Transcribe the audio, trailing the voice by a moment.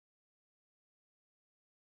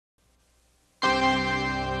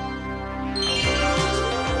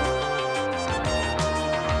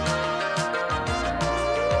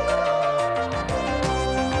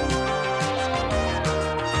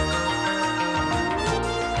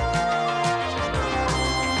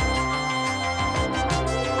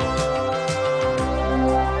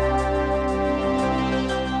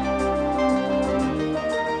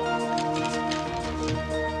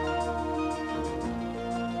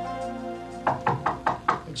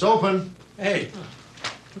It's open. Hey,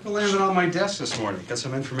 look what landed on my desk this morning. Got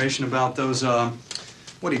some information about those,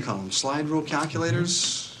 what do you call them, slide rule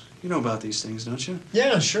calculators? You know about these things, don't you?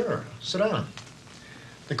 Yeah, sure. Sit down.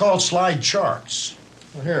 They're called slide charts.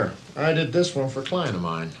 Well, here, I did this one for a client of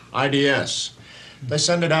mine, IDS. They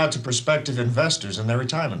send it out to prospective investors in their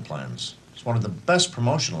retirement plans. It's one of the best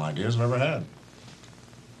promotional ideas I've ever had.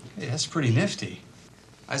 Hey, that's pretty nifty.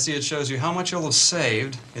 I see it shows you how much you'll have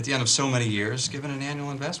saved at the end of so many years given an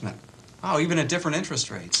annual investment. Oh, even at different interest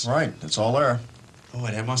rates. Right, it's all there.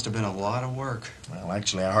 Boy, that must have been a lot of work. Well,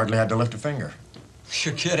 actually, I hardly had to lift a finger.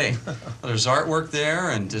 You're kidding. Well, there's artwork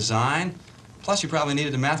there and design. Plus, you probably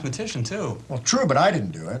needed a mathematician, too. Well, true, but I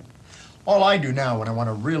didn't do it. All I do now when I want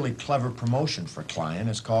a really clever promotion for a client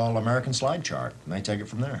is call American Slide Chart, and they take it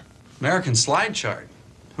from there. American Slide Chart?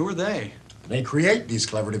 Who are they? They create these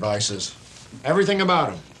clever devices. Everything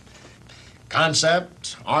about them.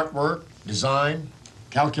 Concept, artwork, design,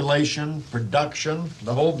 calculation, production,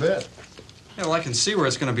 the whole bit. Yeah, well, I can see where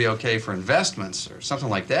it's going to be okay for investments or something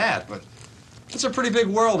like that, but it's a pretty big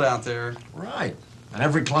world out there. Right. And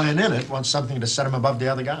every client in it wants something to set him above the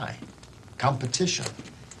other guy. Competition.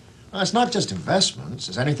 Well, it's not just investments.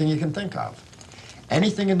 It's anything you can think of.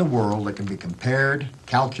 Anything in the world that can be compared,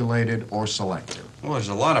 calculated, or selected. Well, there's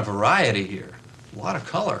a lot of variety here. A lot of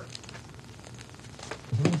color.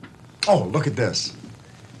 Oh, look at this.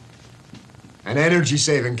 An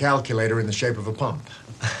energy-saving calculator in the shape of a pump.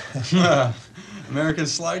 American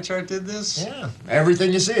Slide Chart did this? Yeah,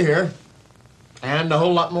 everything you see here. And a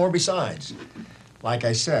whole lot more besides. Like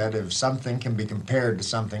I said, if something can be compared to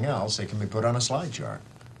something else, it can be put on a slide chart.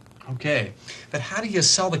 Okay, but how do you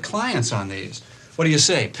sell the clients on these? What do you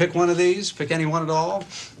say? Pick one of these? Pick any one at all?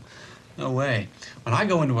 No way. When I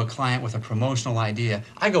go into a client with a promotional idea,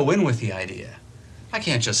 I go in with the idea. I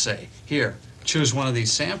can't just say, here, choose one of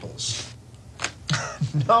these samples.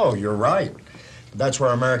 No, you're right. That's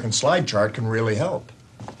where American Slide Chart can really help.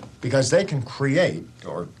 Because they can create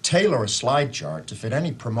or tailor a slide chart to fit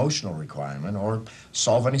any promotional requirement or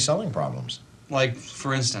solve any selling problems. Like,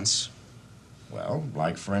 for instance? Well,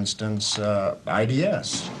 like, for instance,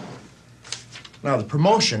 IDS. Now, the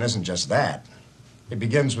promotion isn't just that. It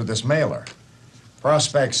begins with this mailer.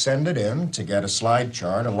 Prospects send it in to get a slide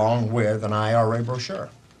chart along with an IRA brochure.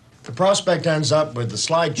 The prospect ends up with the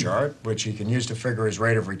slide chart, which he can use to figure his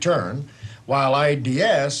rate of return, while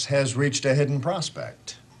IDS has reached a hidden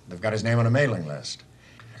prospect. They've got his name on a mailing list.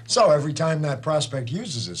 So every time that prospect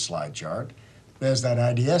uses his slide chart, there's that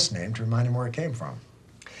IDS name to remind him where it came from.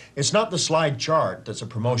 It's not the slide chart that's a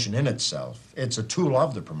promotion in itself. It's a tool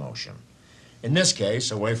of the promotion. In this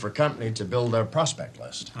case, a way for a company to build their prospect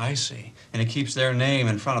list. I see. And it keeps their name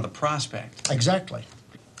in front of the prospect. Exactly.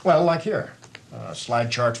 Well, like here, a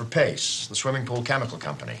slide chart for Pace, the swimming pool chemical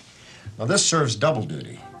company. Now, this serves double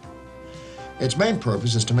duty. Its main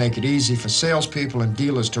purpose is to make it easy for salespeople and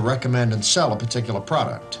dealers to recommend and sell a particular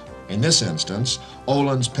product. In this instance,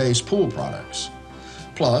 Olin's Pace pool products.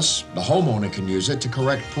 Plus, the homeowner can use it to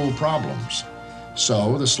correct pool problems.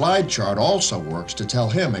 So, the slide chart also works to tell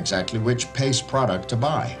him exactly which Pace product to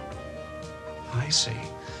buy. I see.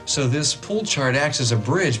 So this pool chart acts as a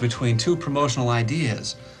bridge between two promotional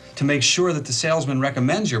ideas to make sure that the salesman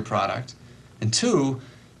recommends your product, and two,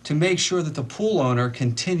 to make sure that the pool owner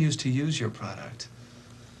continues to use your product.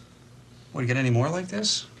 Want to get any more like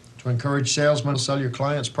this? To encourage salesmen to sell your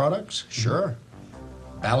clients' products? Sure.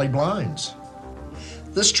 Bally blinds.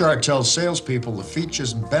 This chart tells salespeople the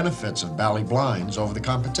features and benefits of Bally blinds over the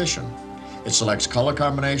competition. It selects color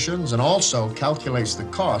combinations and also calculates the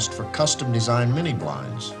cost for custom-designed mini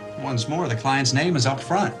blinds. Once more, the client's name is up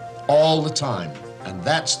front. All the time. And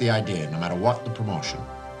that's the idea, no matter what the promotion.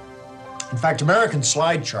 In fact, American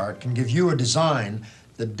Slide Chart can give you a design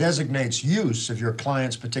that designates use of your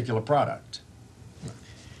client's particular product.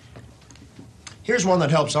 Here's one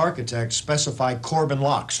that helps architects specify Corbin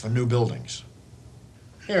locks for new buildings.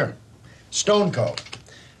 Here, Stone Coat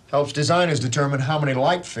helps designers determine how many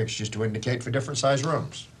light fixtures to indicate for different size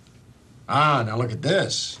rooms. Ah, now look at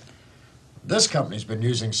this. This company's been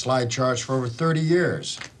using slide charts for over 30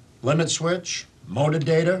 years. Limit switch, motor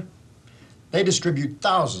data. They distribute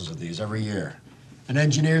thousands of these every year. And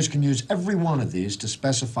engineers can use every one of these to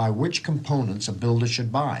specify which components a builder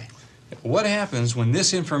should buy. What happens when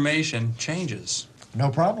this information changes? No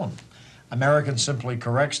problem. American simply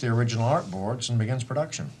corrects the original artboards and begins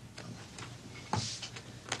production.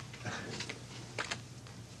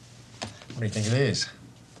 What do you think of these?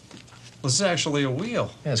 Well, this is actually a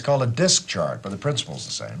wheel. Yeah, it's called a disc chart, but the principle's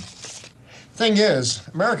the same. Thing is,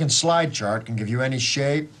 American Slide Chart can give you any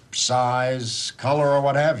shape, size, color, or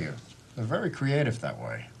what have you. They're very creative that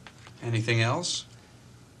way. Anything else?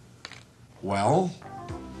 Well,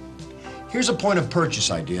 here's a point of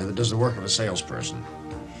purchase idea that does the work of a salesperson.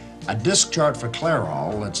 A disc chart for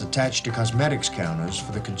Clairol that's attached to cosmetics counters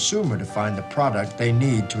for the consumer to find the product they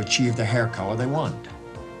need to achieve the hair color they want.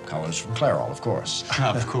 Colors from Clairol, of course.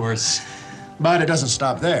 Of course. But it doesn't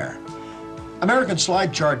stop there. American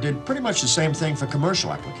Slide Chart did pretty much the same thing for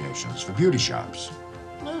commercial applications, for beauty shops.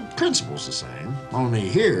 The principle's the same, only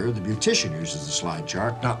here the beautician uses the slide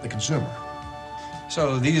chart, not the consumer.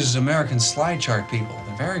 So these American slide chart people,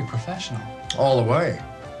 they're very professional. All the way.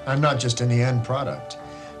 I'm not just in the end product.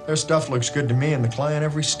 Their stuff looks good to me and the client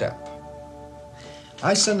every step.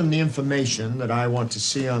 I send them the information that I want to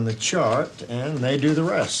see on the chart, and they do the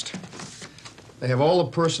rest. They have all the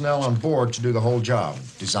personnel on board to do the whole job.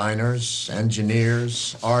 Designers,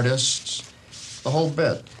 engineers, artists, the whole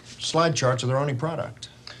bit. Slide charts are their only product.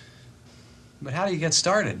 But how do you get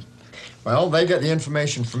started? Well, they get the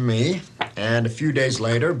information from me, and a few days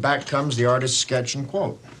later, back comes the artist's sketch and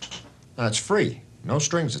quote. Now, it's free, no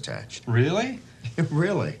strings attached. Really?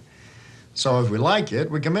 Really. So if we like it,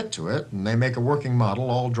 we commit to it, and they make a working model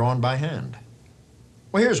all drawn by hand.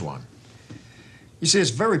 Well, here's one. You see,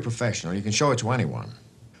 it's very professional. You can show it to anyone.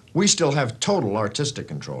 We still have total artistic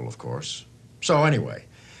control, of course. So anyway,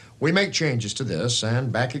 we make changes to this,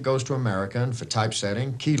 and back it goes to American for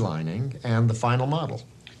typesetting, key lining, and the final model.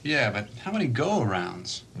 Yeah, but how many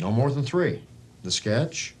go-arounds? No more than 3. The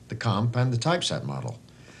sketch, the comp, and the typeset model.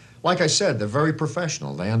 Like I said, they're very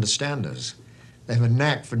professional. They understand us. They have a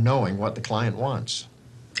knack for knowing what the client wants.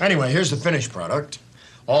 Anyway, here's the finished product.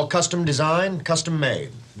 All custom designed, custom made.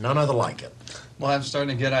 None other like it. Well, I'm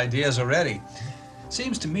starting to get ideas already.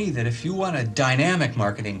 Seems to me that if you want a dynamic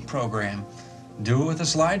marketing program, do it with a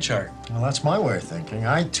slide chart. Well, that's my way of thinking.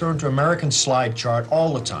 I turn to American Slide Chart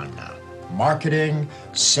all the time now. Marketing,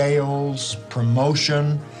 sales,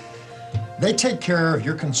 promotion. They take care of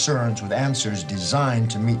your concerns with answers designed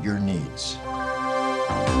to meet your needs.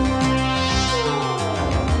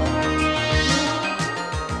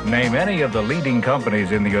 Name any of the leading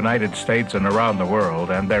companies in the United States and around the world,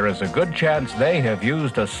 and there is a good chance they have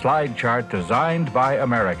used a slide chart designed by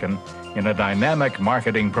American in a dynamic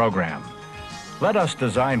marketing program. Let us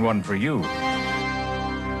design one for you.